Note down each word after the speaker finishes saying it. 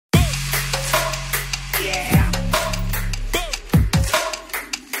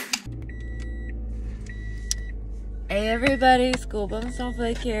Hey everybody, Scuba and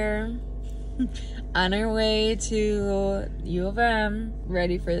Snowflake here. On our way to U of M,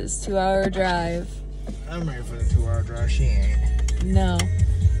 ready for this 2-hour drive. I'm ready for the 2-hour drive, she ain't. No.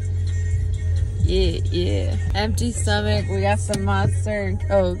 Yeah. Empty stomach, we got some Monster and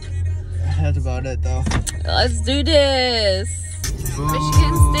Coke. That's about it though. Let's do this! Boo.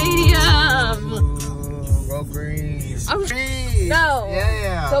 Michigan Stadium! Boo. Go green. Oh, Green. no!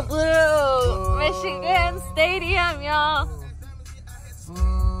 Yeah. Go blue! Boo. Michigan Stadium, y'all!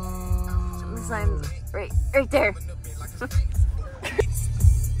 Boo. The sign's right there.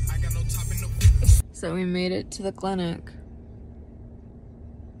 So we made it to the clinic.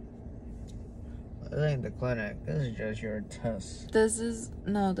 This ain't the clinic. This is just your test. This is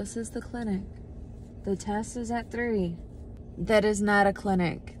the clinic. The test is at 3. That is not a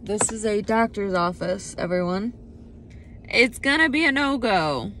clinic. This is a doctor's office, everyone. It's gonna be a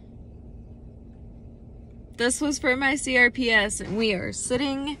no-go. This was for my CRPS, and we are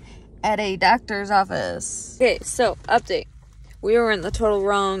sitting at a doctor's office. Okay, so, update. We were in the total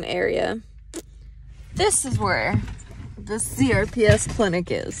wrong area. This is where the CRPS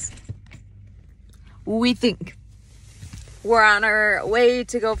clinic is. We think. We're on our way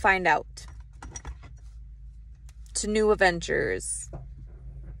to go find out. To new adventures.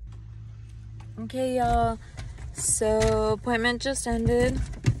 Okay, y'all. So, appointment just ended.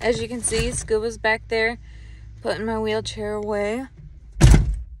 As you can see, Scuba's back there, putting my wheelchair away.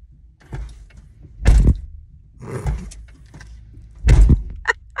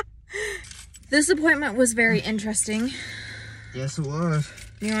 This appointment was very interesting. Yes, it was.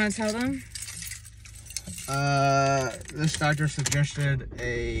 You want to tell them? This doctor suggested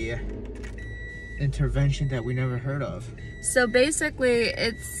a intervention that we never heard of. So basically,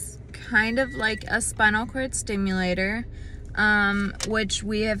 it's kind of like a spinal cord stimulator, which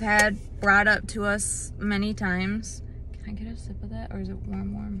we have had brought up to us many times. Can I get a sip of that, or is it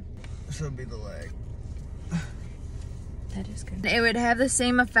warm? This will be the leg. That is good. It would have the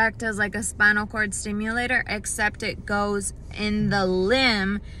same effect as like a spinal cord stimulator, except it goes in the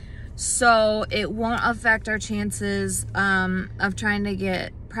limb, so it won't affect our chances of trying to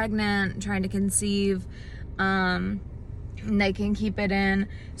get pregnant, trying to conceive. They can keep it in.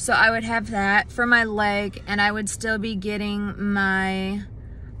 So I would have that for my leg, and I would still be getting my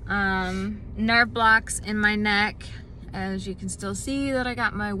nerve blocks in my neck. As you can still see that I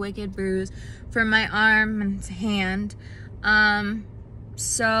got my wicked bruise for my arm and hand.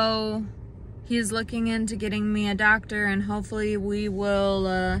 So he's looking into getting me a doctor, and hopefully we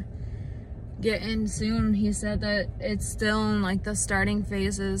will get in soon. He said that it's still in like the starting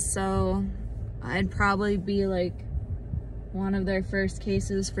phases, so I'd probably be like one of their first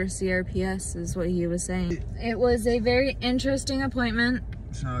cases for CRPS is what he was saying. It was a very interesting appointment.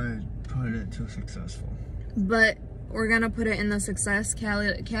 So I put it to successful. But we're gonna put it in the success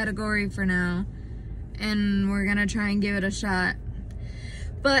category for now, and we're gonna try and give it a shot.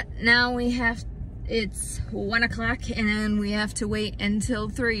 But now it's 1 o'clock, and we have to wait until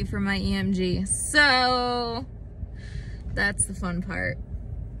 3 for my EMG. So that's the fun part.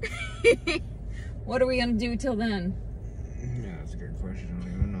 What are we gonna do till then? Yeah, that's a good question. I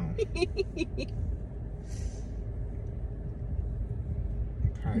don't even know.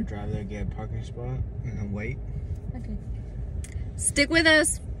 Probably drive there, get a parking spot, and then wait. Okay. Stick with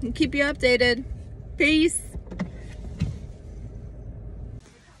us. We'll keep you updated. Peace.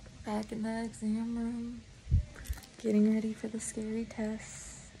 Back in the exam room. Getting ready for the scary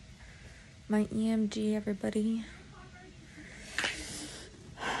test. My EMG, everybody.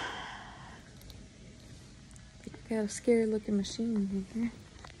 Got a scary looking machine here.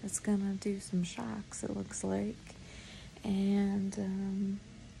 It's gonna do some shocks, it looks like. And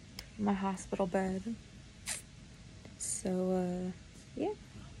my hospital bed. So, yeah.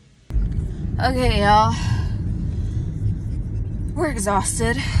 Okay, y'all. We're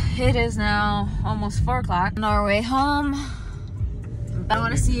exhausted. It is now almost 4 o'clock. On our way home. I don't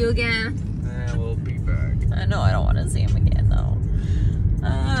want to see you again. And we'll be back. I know I don't want to see him again, though.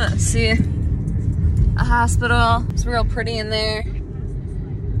 Let's see. A hospital. It's real pretty in there.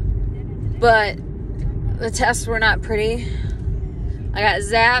 But the tests were not pretty. I got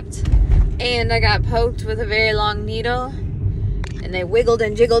zapped. And I got poked with a very long needle, and they wiggled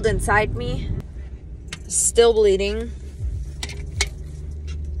and jiggled inside me. Still bleeding.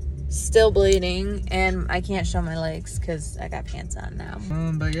 Still bleeding, and I can't show my legs because I got pants on now.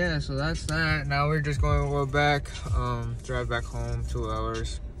 But yeah, so that's that. Now we're just going to go back, drive back home, 2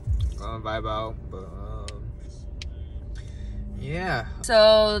 hours, vibe out, but yeah.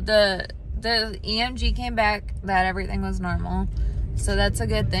 So the EMG came back that everything was normal. So that's a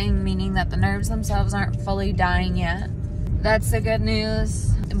good thing, meaning that the nerves themselves aren't fully dying yet. That's the good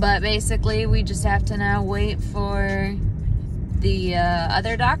news. But basically, we just have to now wait for the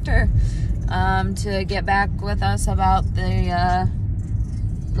other doctor to get back with us about the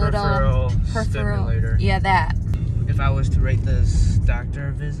little stimulator. Yeah, that. If I was to rate this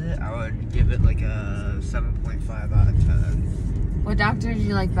doctor visit, I would give it like a 7.5 out of 10. What doctor did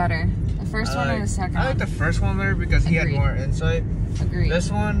you like better? The first one or the second one? I like the first one better because he had more insight. Agreed. This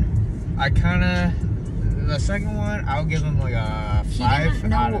one, the second one, I'll give him like a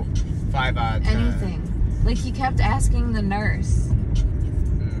 5 out of 10. Anything. Like, he kept asking the nurse.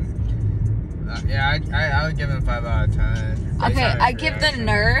 Yeah, I would give him 5 out of 10. Okay, I give the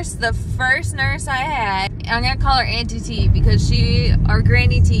nurse, the first nurse I had, I'm gonna call her Auntie T because or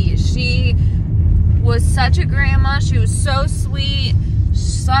Granny T, she was such a grandma. She was so sweet,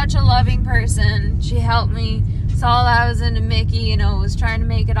 such a loving person. She helped me, saw that I was into Mickey, you know, was trying to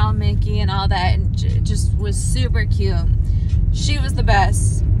make it all Mickey and all that, and just was super cute. She was the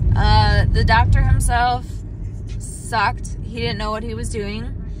best. The doctor himself sucked. He didn't know what he was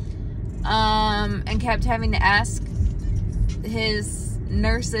doing. And kept having to ask his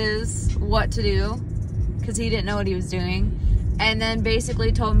nurses what to do because he didn't know what he was doing, and then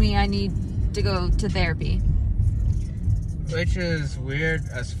basically told me I need to go to therapy, which is weird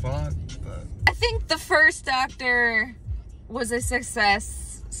as fuck. But I think the first doctor was a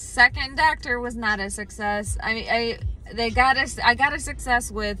success. Second doctor was not a success. I mean, I got a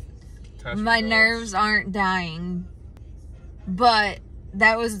success with my nerves aren't dying, but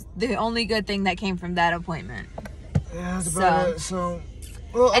that was the only good thing that came from that appointment. Yeah, that's about it. So,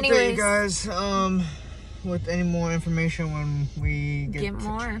 we'll update you guys with any more information when we get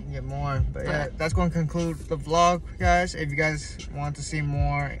more. But yeah, that's going to conclude the vlog, guys. If you guys want to see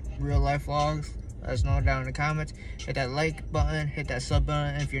more real life vlogs, let us know down in the comments. Hit that like button, hit that sub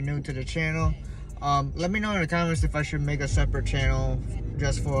button if you're new to the channel. Let me know in the comments if I should make a separate channel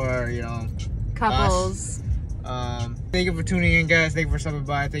just for, you know, couples. Thank you for tuning in, guys. Thank you for stopping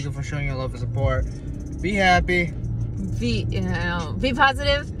by. Thank you for showing your love and support. Be happy. Be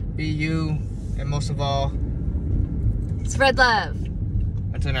positive. Be you. And most of all, spread love.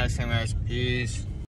 until next time, guys. Peace.